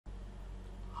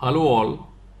Hello all,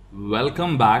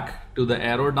 welcome back to the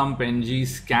AeroDump NG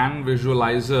Scan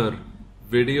Visualizer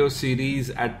video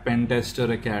series at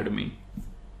Pentester Academy.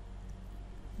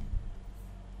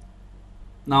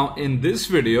 Now in this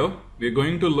video, we're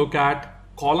going to look at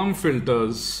column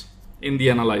filters in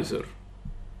the analyzer.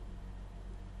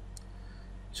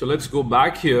 So let's go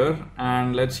back here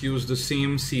and let's use the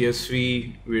same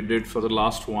CSV we did for the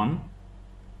last one.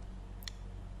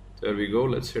 There we go,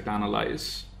 let's hit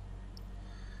analyze.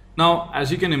 Now,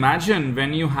 as you can imagine,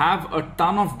 when you have a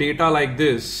ton of data like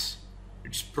this,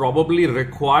 it's probably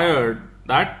required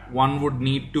that one would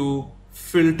need to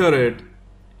filter it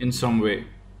in some way,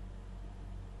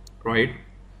 right?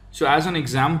 So as an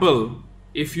example,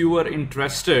 if you were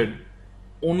interested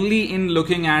only in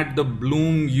looking at the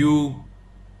Bloom U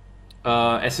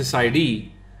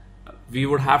SSID, we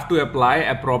would have to apply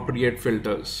appropriate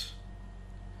filters.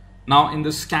 Now in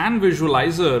the scan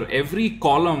visualizer, every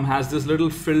column has this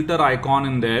little filter icon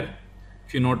in there,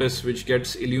 if you notice, which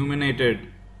gets illuminated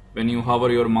when you hover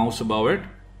your mouse above it,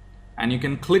 and you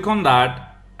can click on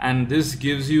that and this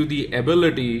gives you the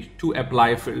ability to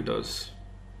apply filters.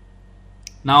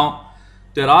 Now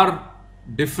there are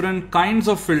different kinds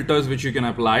of filters which you can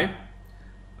apply.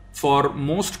 For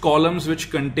most columns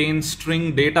which contain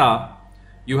string data,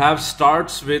 you have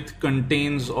starts with,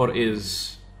 contains, or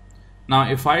is. Now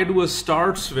if I do a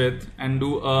starts with and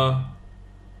do a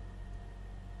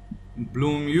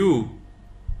Bloom U,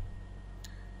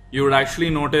 you would actually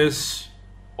notice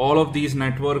all of these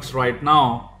networks right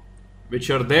now which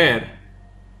are there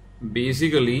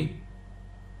basically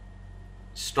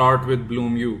start with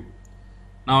Bloom U.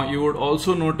 Now you would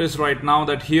also notice right now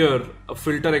that here a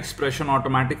filter expression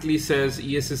automatically says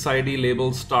ESSID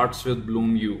label starts with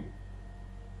Bloom U,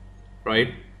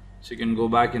 right? So you can go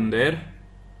back in there.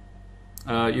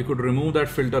 You could remove that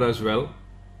filter as well.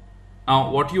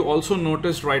 Now what you also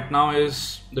notice right now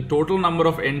is the total number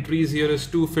of entries here is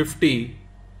 250.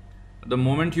 The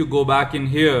moment you go back in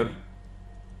here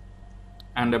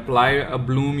and apply a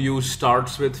Bloom U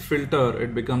starts with filter,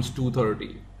 it becomes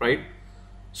 230, right?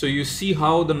 So you see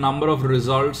how the number of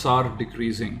results are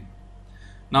decreasing.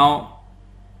 Now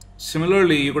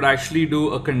similarly, you could actually do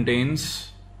a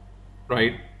contains,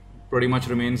 right? Pretty much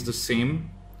remains the same.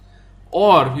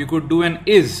 Or you could do an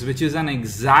is, which is an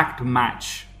exact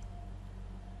match.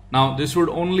 Now this would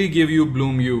only give you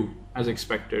Bloom U as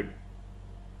expected.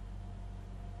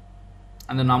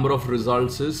 And the number of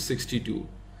results is 62.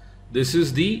 This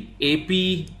is the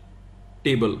AP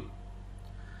table.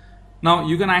 Now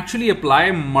you can actually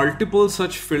apply multiple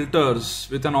such filters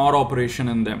with an OR operation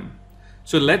in them.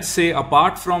 So let's say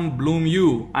apart from Bloom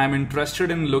U, I'm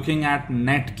interested in looking at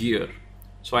net gear.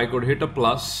 So I could hit a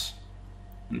plus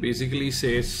and basically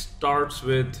say starts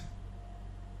with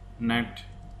net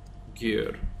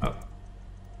gear up,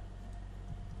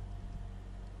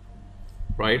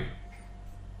 right?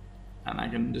 And I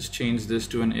can just change this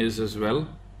to an is as well.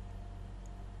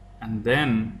 And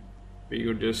then we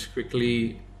could just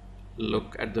quickly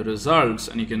look at the results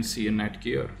and you can see a net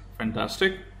gear.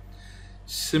 Fantastic.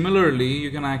 Similarly,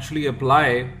 you can actually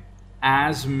apply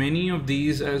as many of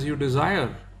these as you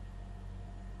desire.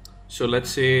 So let's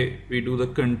say we do the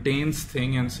contains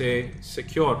thing and say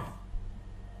secure.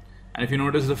 And if you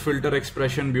notice, the filter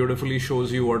expression beautifully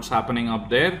shows you what's happening up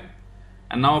there.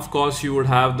 And now of course you would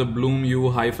have the Bloom U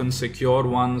 -secure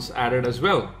ones added as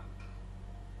well,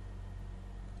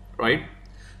 right?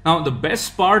 Now the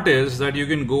best part is that you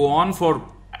can go on for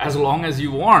as long as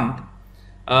you want,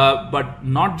 but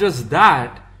not just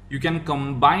that, you can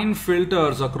combine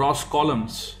filters across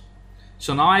columns.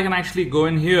 So now I can actually go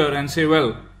in here and say,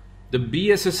 well, the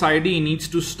BSSID needs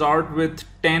to start with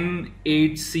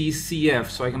 10.8C-CF.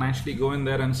 So I can actually go in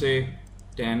there and say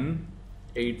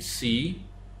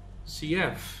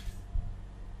 10.8C-CF,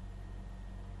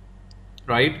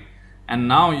 right? And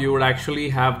now you would actually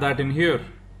have that in here.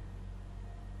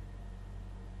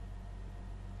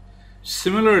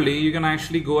 Similarly, you can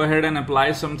actually go ahead and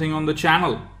apply something on the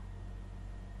channel.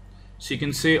 So you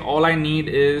can say all I need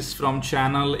is from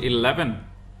channel 11.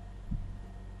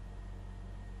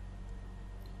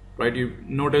 Right, you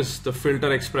notice the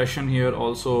filter expression here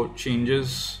also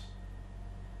changes.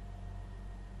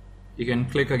 You can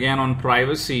click again on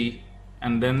privacy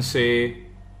and then say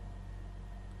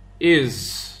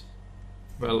is,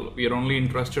 well, we are only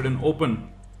interested in open.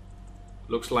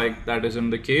 Looks like that isn't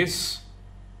the case.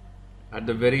 At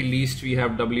the very least we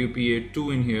have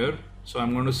WPA2 in here, so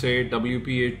I'm going to say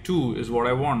WPA2 is what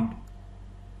I want,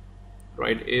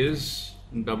 right? Is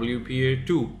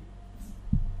WPA2.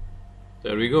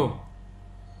 There we go.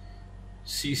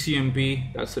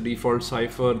 CCMP, that's the default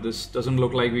cipher. This doesn't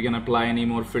look like we can apply any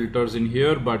more filters in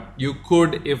here, but you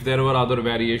could if there were other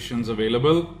variations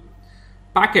available.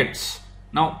 Packets.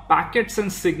 Now packets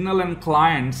and signal and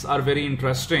clients are very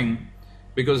interesting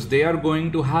because they are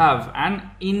going to have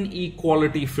an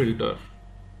inequality filter.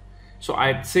 So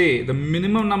I'd say the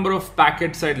minimum number of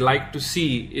packets I'd like to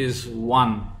see is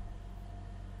 1.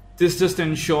 This just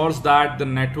ensures that the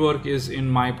network is in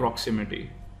my proximity,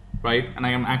 right? And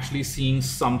I am actually seeing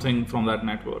something from that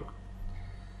network.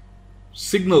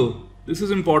 Signal, this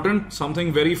is important.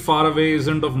 Something very far away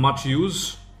isn't of much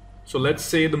use. So let's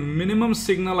say the minimum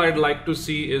signal I'd like to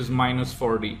see is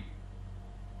 -40,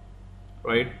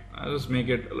 right? I'll just make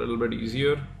it a little bit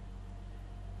easier.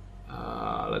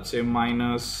 Let's say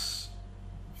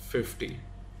 -50,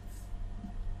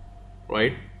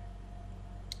 right?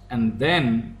 And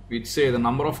then we'd say the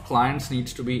number of clients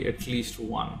needs to be at least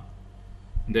 1.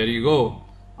 There you go.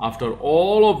 After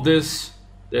all of this,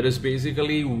 there is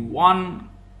basically one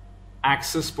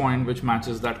access point which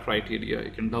matches that criteria.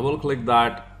 You can double click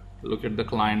that, look at the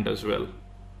client as well.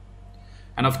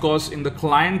 And of course, in the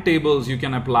client tables, you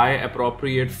can apply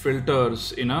appropriate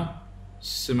filters in a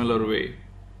similar way.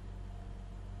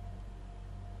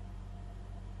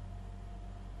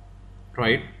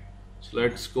 Right? So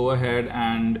let's go ahead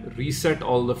and reset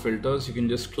all the filters. You can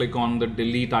just click on the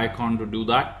delete icon to do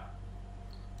that,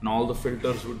 and all the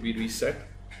filters would be reset.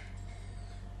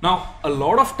 Now, a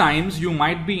lot of times you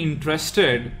might be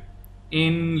interested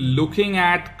in looking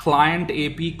at client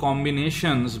AP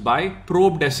combinations by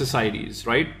probed SSIDs,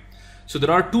 right? So there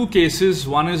are 2 cases.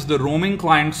 One is the roaming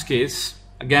clients case.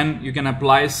 Again, you can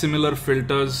apply similar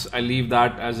filters. I leave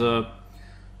that as a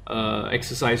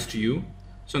exercise to you.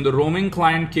 So in the roaming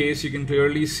client case, you can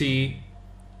clearly see,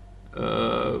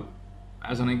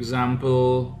 as an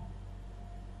example,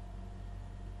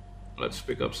 let's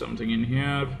pick up something in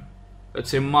here. Let's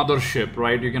say mothership,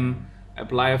 right? You can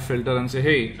apply a filter and say,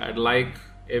 hey, I'd like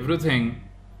everything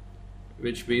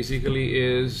which basically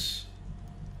is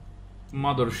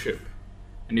mothership,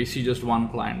 and you see just one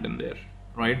client in there,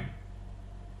 right?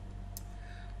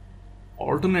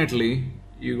 Alternately,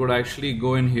 you could actually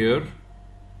go in here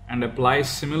and apply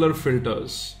similar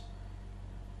filters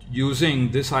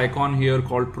using this icon here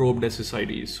called probed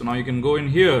SSIDs. So now you can go in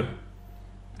here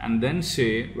and then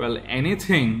say, well,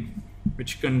 anything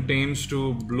which contains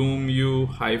to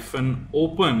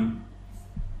bloom_u-open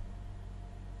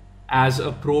as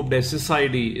a probed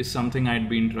SSID is something I'd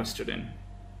be interested in,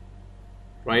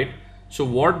 right? So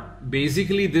what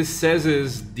basically this says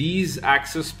is these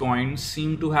access points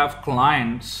seem to have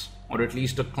clients, or at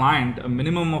least a client, a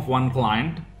minimum of 1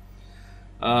 client,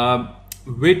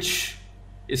 which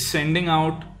is sending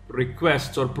out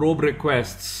requests or probe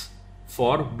requests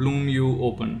for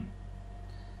bloom_u-open.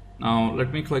 Now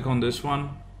let me click on this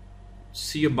one,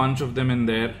 see a bunch of them in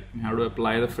there. You have to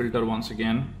apply the filter once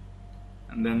again,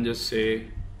 and then just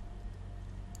say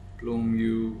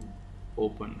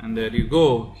bloom_u-open, and there you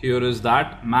go. Here is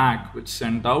that MAC which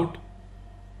sent out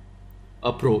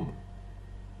a probe,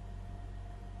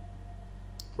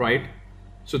 right?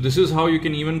 So this is how you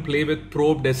can even play with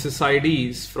probed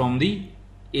SSIDs from the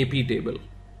AP table.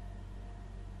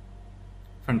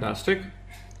 Fantastic.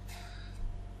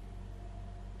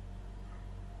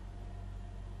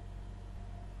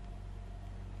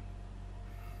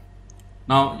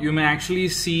 Now you may actually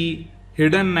see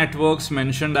hidden networks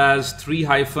mentioned as 3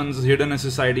 hyphens, hidden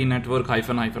SSID network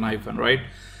hyphen, right?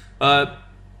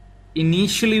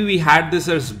 Initially we had this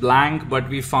as blank, but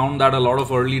we found that a lot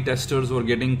of early testers were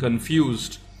getting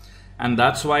confused, and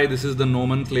that's why this is the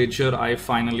nomenclature I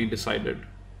finally decided.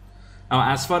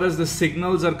 Now as far as the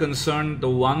signals are concerned, the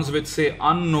ones which say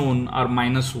unknown are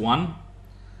 -1.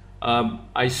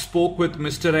 I spoke with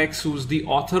Mr. X, who's the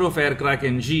author of Aircrack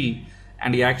NG,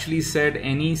 and he actually said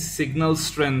any signal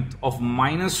strength of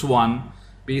 -1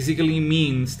 basically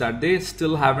means that they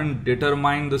still haven't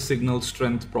determined the signal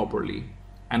strength properly,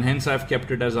 and hence I've kept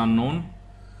it as unknown,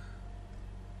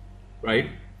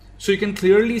 right? So you can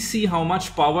clearly see how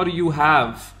much power you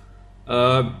have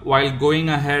while going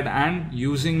ahead and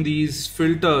using these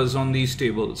filters on these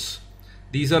tables.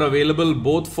 These are available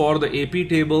both for the AP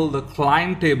table, the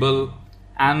client table,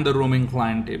 and the roaming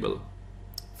client table.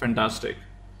 Fantastic.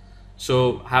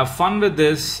 So have fun with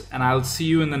this, and I'll see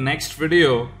you in the next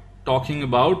video talking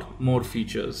about more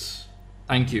features.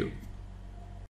 Thank you.